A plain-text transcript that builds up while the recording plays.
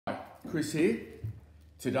Chris here.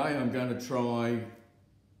 Today I'm going to try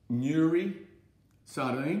Nuri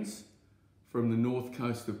sardines from the north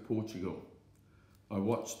coast of Portugal. I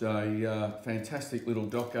watched a fantastic little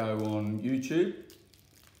doco on YouTube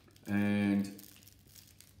and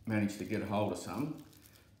managed to get a hold of some.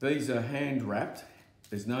 These are hand wrapped.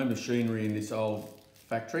 There's no machinery in this old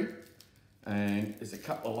factory, and there's a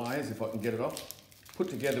couple of layers, if I can get it off, put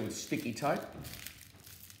together with sticky tape.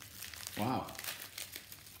 Wow.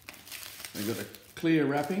 We've got a clear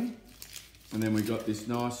wrapping, and then we've got this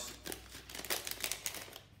nice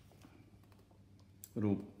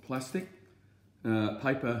little plastic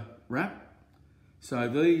paper wrap. So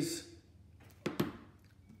these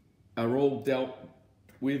are all dealt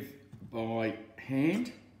with by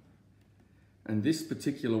hand, and this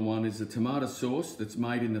particular one is a tomato sauce that's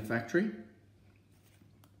made in the factory.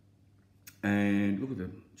 And look at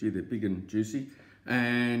them, gee, they're big and juicy.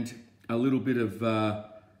 And a little bit of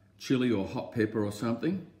chili or hot pepper or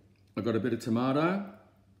something. I've got a bit of tomato.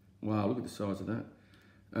 Wow, look at the size of that.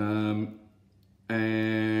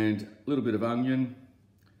 And a little bit of onion.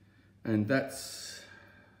 And that's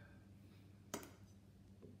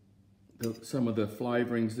some of the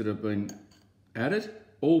flavourings that have been added,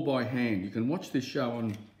 all by hand. You can watch this show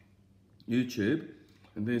on YouTube,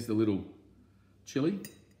 and there's the little chili.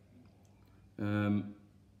 And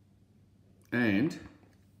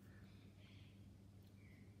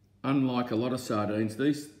unlike a lot of sardines,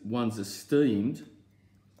 these ones are steamed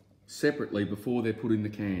separately before they're put in the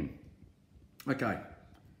can. Okay,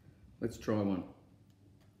 let's try one.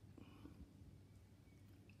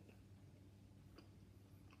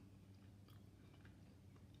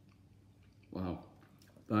 Wow,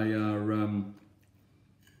 they are,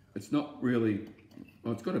 it's not really,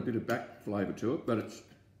 well, it's got a bit of back flavour to it, but it's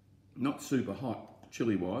not super hot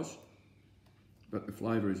chili wise, but the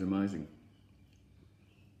flavour is amazing.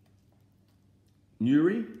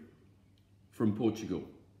 Nuri from Portugal,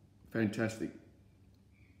 fantastic,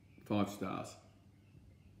 5 stars.